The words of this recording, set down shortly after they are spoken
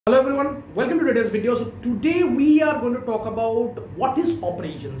Hello everyone, welcome to today's video. So today we are going to talk about what is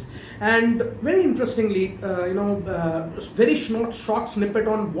operations, and very interestingly, very short snippet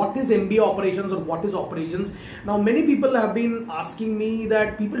on what is MBA operations or what is operations. Now many people have been asking me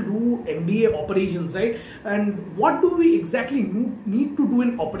that people do MBA operations, right? And what do we exactly need to do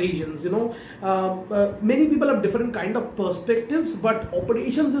in operations? Many people have different kind of perspectives, but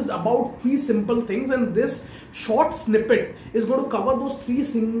operations is about three simple things, and this short snippet is going to cover those three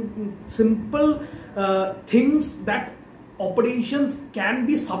simple things that operations can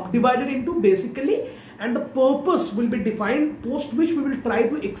be subdivided into basically, and the purpose will be defined, post which we will try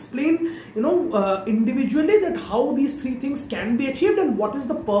to explain individually that how these three things can be achieved and what is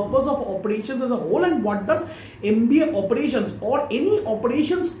the purpose of operations as a whole, and what does MBA operations or any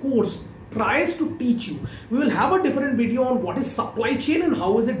operations course tries to teach you. We will have a different video on what is supply chain and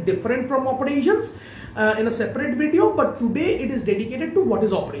how is it different from operations in a separate video, but today it is dedicated to what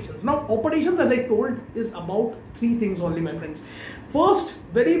is operations. Now operations, as I told, is about three things only, my friends. First,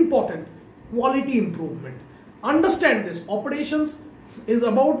 very important, quality improvement. Understand this, operations is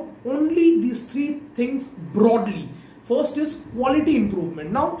about only these three things broadly. First is quality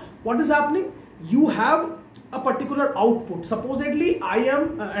improvement. Now what is happening? You have a particular output. Supposedly I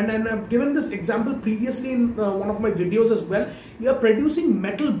am and I've given this example previously in one of my videos as well. You are producing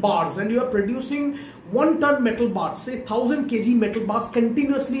metal bars and you are producing 1 ton metal bars, say 1000 kg metal bars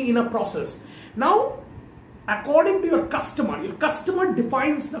continuously in a process. Now according to your customer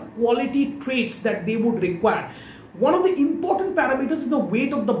defines the quality traits that they would require. One of the important parameters is the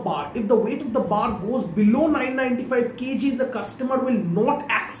weight of the bar. If the weight of the bar goes below 995 kg, the customer will not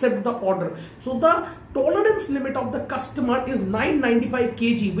accept the order. So the tolerance limit of the customer is 995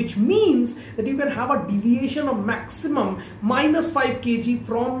 kg, which means that you can have a deviation of maximum minus 5 kg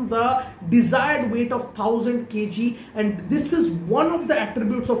from the desired weight of 1000 kg, and this is one of the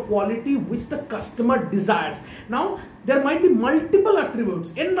attributes of quality which the customer desires. Now there might be multiple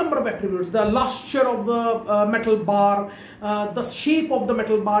attributes, n number of attributes. The luster of the metal bar, the shape of the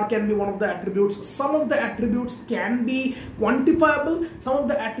metal bar can be one of the attributes. Some of the attributes can be quantifiable. Some of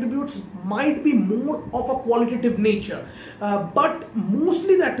the attributes might be more of a qualitative nature, but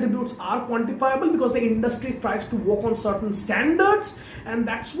mostly the attributes are quantifiable because the industry tries to work on certain standards, and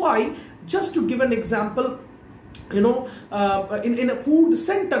that's why, just to give an example, in a food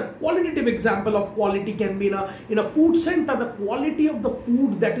center, qualitative example of quality can be in a food center, the quality of the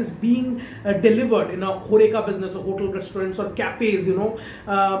food that is being delivered in a Horeca business or hotel, restaurants or cafes,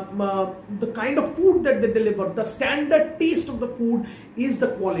 the kind of food that they deliver, the standard taste of the food is the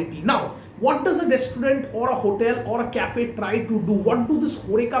quality. Now what does a restaurant or a hotel or a cafe try to do? What do these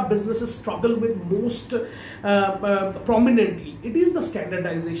Horeca businesses struggle with most prominently? It is the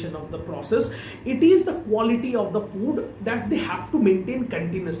standardization of the process. It is the quality of the food that they have to maintain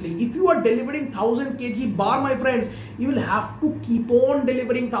continuously. If you are delivering 1000 kg bar, my friends, you will have to keep on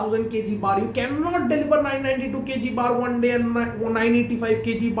delivering 1000 kg bar. You cannot deliver 992 kg bar one day and 985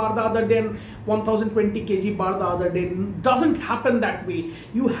 kg bar the other day and 1020 kg bar the other day. It doesn't happen that way.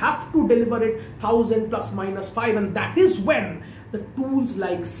 You have to deliver it 1000 plus minus 5, and that is when the tools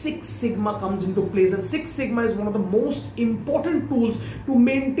like Six Sigma comes into place. And Six Sigma is one of the most important tools to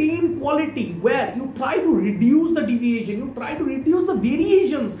maintain quality, where you try to reduce the deviation, you try to reduce the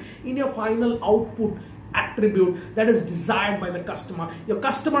variations in your final output attribute that is desired by the customer. Your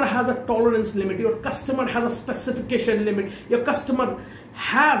customer has a tolerance limit, your customer has a specification limit, your customer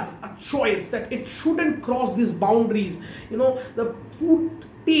has a choice that it shouldn't cross these boundaries. The food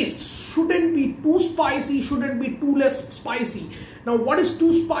taste shouldn't be too spicy, shouldn't be too less spicy. Now what is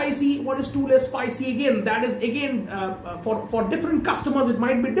too spicy, what is too less spicy, again, that is for different customers it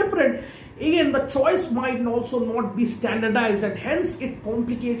might be different. Again, the choice might also not be standardized, and hence it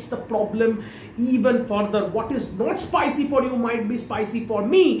complicates the problem even further. What is not spicy for you might be spicy for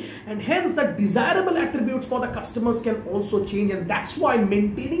me, and hence the desirable attributes for the customers can also change, and that's why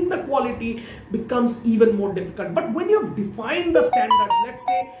maintaining the quality becomes even more difficult. But when you have defined the standards, let's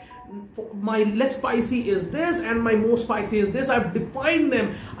say my less spicy is this and my more spicy is this, I've defined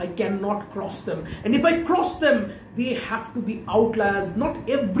them, I cannot cross them. And if I cross them, they have to be outliers. Not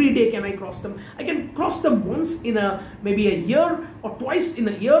every day can I cross them. I can cross them once in maybe a year, or twice in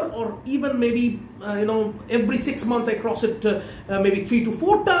a year, or even maybe every 6 months I cross it maybe 3 to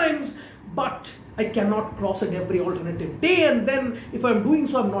 4 times, but I cannot cross it every alternative day, and then if I'm doing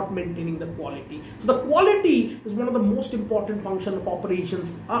so, I'm not maintaining the quality. So the quality is one of the most important functions of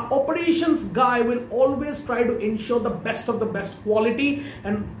operations. Operations guy will always try to ensure the best of the best quality,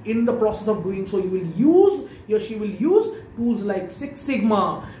 and in the process of doing so, he or she will use tools like Six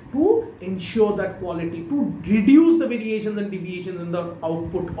Sigma, to ensure that quality, to reduce the variations and deviations in the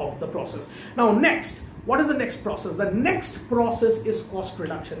output of the process. Now next, what is the next process? The next process is cost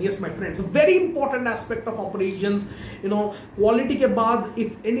reduction. Yes, my friends, a very important aspect of operations. Quality ke baad,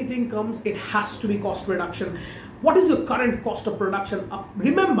 if anything comes, it has to be cost reduction. What is the current cost of production?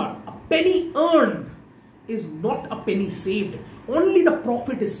 Remember, a penny earned is not a penny saved. Only the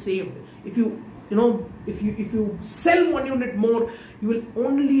profit is saved. If you sell one unit more, you will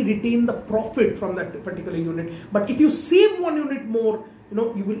only retain the profit from that particular unit. But if you save one unit more,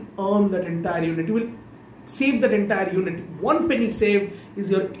 you will earn that entire unit. You will save that entire unit. One penny saved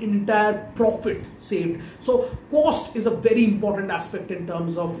is your entire profit saved. So cost is a very important aspect in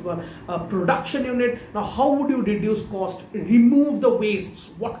terms of a production unit. Now, how would you reduce cost? Remove the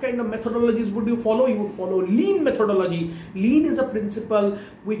wastes. What kind of methodologies would you follow? You would follow lean methodology. Lean is a principle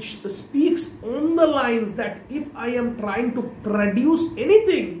which speaks on the lines that if I am trying to produce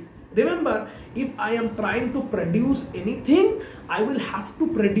anything, remember, if I am trying to produce anything, I will have to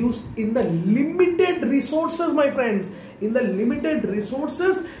produce in the limited resources, my friends. In the limited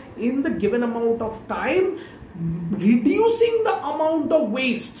resources, in the given amount of time, reducing the amount of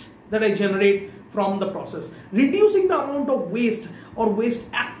waste that I generate from the process. Reducing the amount of waste or waste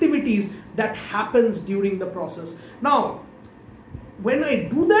activities that happens during the process. Now, when I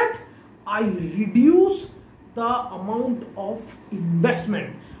do that, I reduce the amount of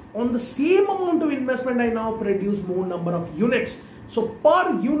investment. On the same amount of investment, I now produce more number of units. So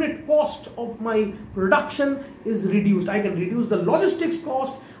per unit cost of my production is reduced. I can reduce the logistics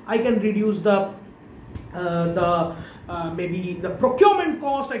cost. I can reduce maybe the procurement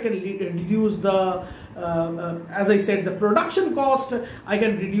cost. I can reduce the as I said, the production cost. I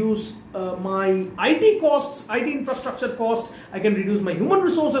can reduce my IT costs, IT infrastructure cost. I can reduce my human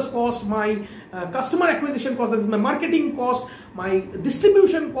resources cost, my customer acquisition cost, that is my marketing cost, my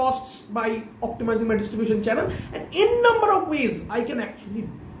distribution costs by optimizing my distribution channel, and in number of ways I can actually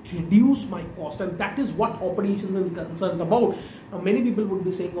reduce my cost. And that is what operations is concerned about. Now, many people would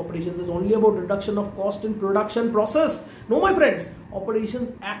be saying operations is only about reduction of cost in production process. No, my friends,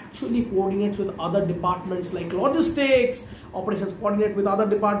 operations actually coordinates with other departments like logistics. Operations coordinate with other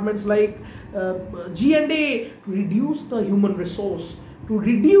departments like G&A to reduce the human resource, to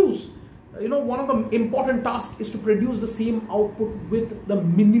reduce, one of the important tasks is to produce the same output with the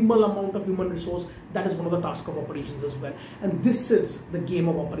minimal amount of human resource. That is one of the tasks of operations as well. And this is the game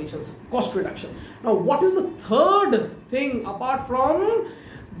of operations, cost reduction. Now, what is the third thing apart from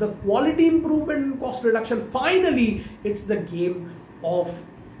the quality improvement and cost reduction? Finally, it's the game of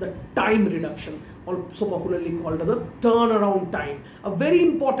the time reduction, also popularly called as the turnaround time. A very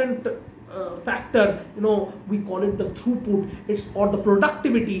important factor, we call it the throughput, or the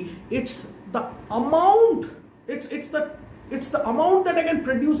productivity. It's the amount, it's the amount that I can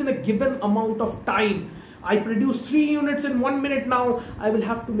produce in a given amount of time. I produce 3 units in 1 minute. Now I will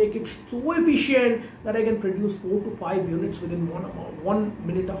have to make it so efficient that I can produce 4 to 5 units within 1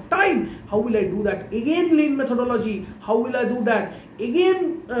 minute of time. How will I do that? Again, lean methodology. How will I do that?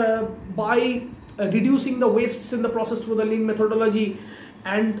 Again, by reducing the wastes in the process through the lean methodology.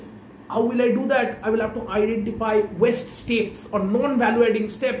 And how will I do that? I will have to identify waste steps or non-value adding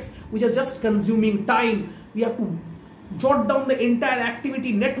steps which are just consuming time. We have to jot down the entire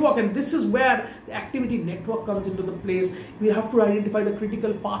activity network, and this is where the activity network comes into the place. We have to identify the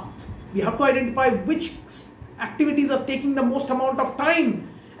critical path. We have to identify which activities are taking the most amount of time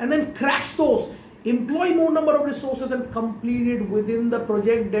and then crash those. Employ more number of resources and complete it within the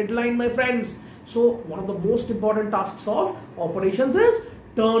project deadline, my friends. So one of the most important tasks of operations is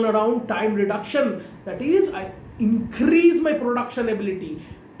turnaround time reduction. That is, I increase my production ability.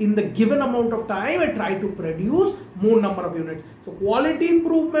 In the given amount of time, I try to produce more number of units. So quality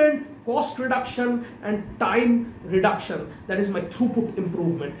improvement, cost reduction, and time reduction. That is my throughput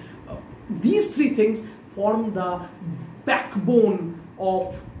improvement. These 3 things form the backbone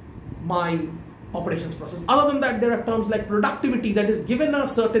of my operations process. Other than that, there are terms like productivity, that is given a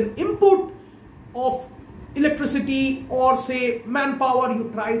certain input of electricity or say manpower, you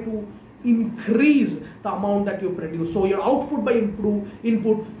try to increase the amount that you produce. So your output by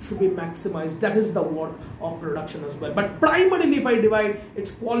input should be maximized. That is the work of production as well. But primarily, if I divide,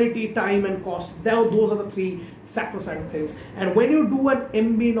 it's quality, time, and cost. Those are the 3 sacrosanct things. And when you do an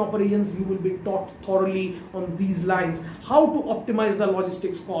MBA in operations, you will be taught thoroughly on these lines: how to optimize the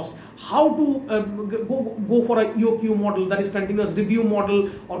logistics cost, how to go for a EOQ model, that is continuous review model,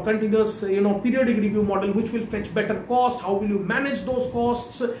 or continuous periodic review model, which will fetch better cost. How will you manage those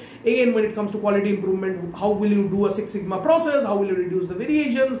costs? Again, when it comes to quality improvement, how will you do a Six Sigma process? How will you reduce the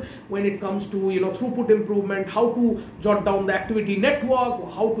variations? When it comes to throughput improvement, how to jot down the activity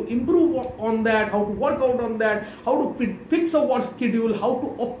network, how to improve on that, how to work out on that, how to fix a work schedule, how to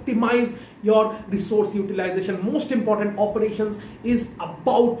optimize your resource utilization. Most important, operations is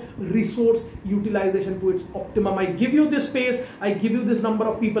about resource utilization to its optimum. I give you this space, I give you this number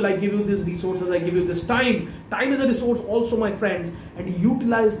of people, I give you these resources, I give you this time. Time is a resource also, my friends, and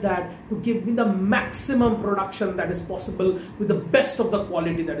utilize that to give me the maximum production that is possible with the best of the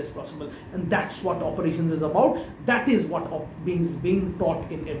quality that is possible. And that's what operations is about. That is what is being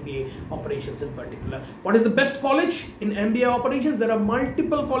taught in MBA operations in particular. What is the best college in MBA operations? There are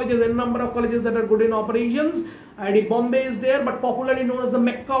multiple colleges, a number of colleges that are good in operations. IIT Bombay is there, but popularly known as the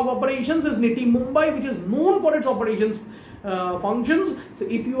Mecca of operations is NITI Mumbai, which is known for its operations functions. So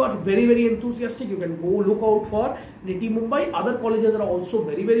if you are very, very enthusiastic, you can go look out for NITI Mumbai. Other colleges are also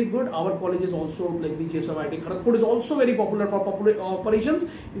very, very good. Our college is also, like IIT Kharagpur is also very popular for operations.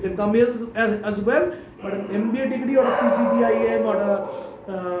 You can come here as well. But an MBA degree or a PGDIM or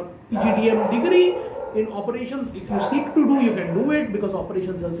a PGDM degree in operations, if you seek to do, you can do it, because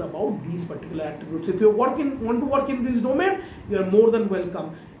operations is about these particular attributes. If you want to work in this domain, you are more than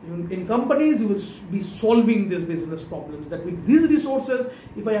welcome. In companies, you will be solving these business problems, that with these resources,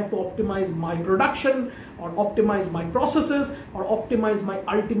 if I have to optimize my production or optimize my processes or optimize my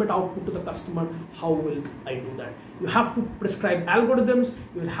ultimate output to the customer, how will I do that? You have to prescribe algorithms,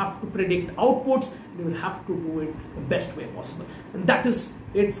 you will have to predict outputs, you will have to do it the best way possible. And that is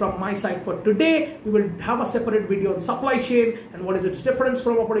it from my side for today. We will have a separate video on supply chain and what is its difference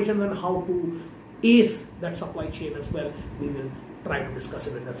from operations and how to ace that supply chain as well. We will try to discuss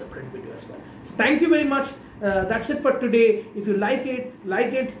it in a separate video as well. So thank you very much. That's it for today. If you like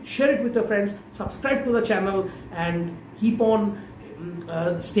it, share it with your friends, subscribe to the channel, and keep on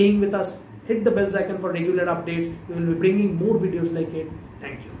staying with us. Hit the bell icon for regular updates. We will be bringing more videos like it.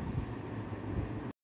 Thank you.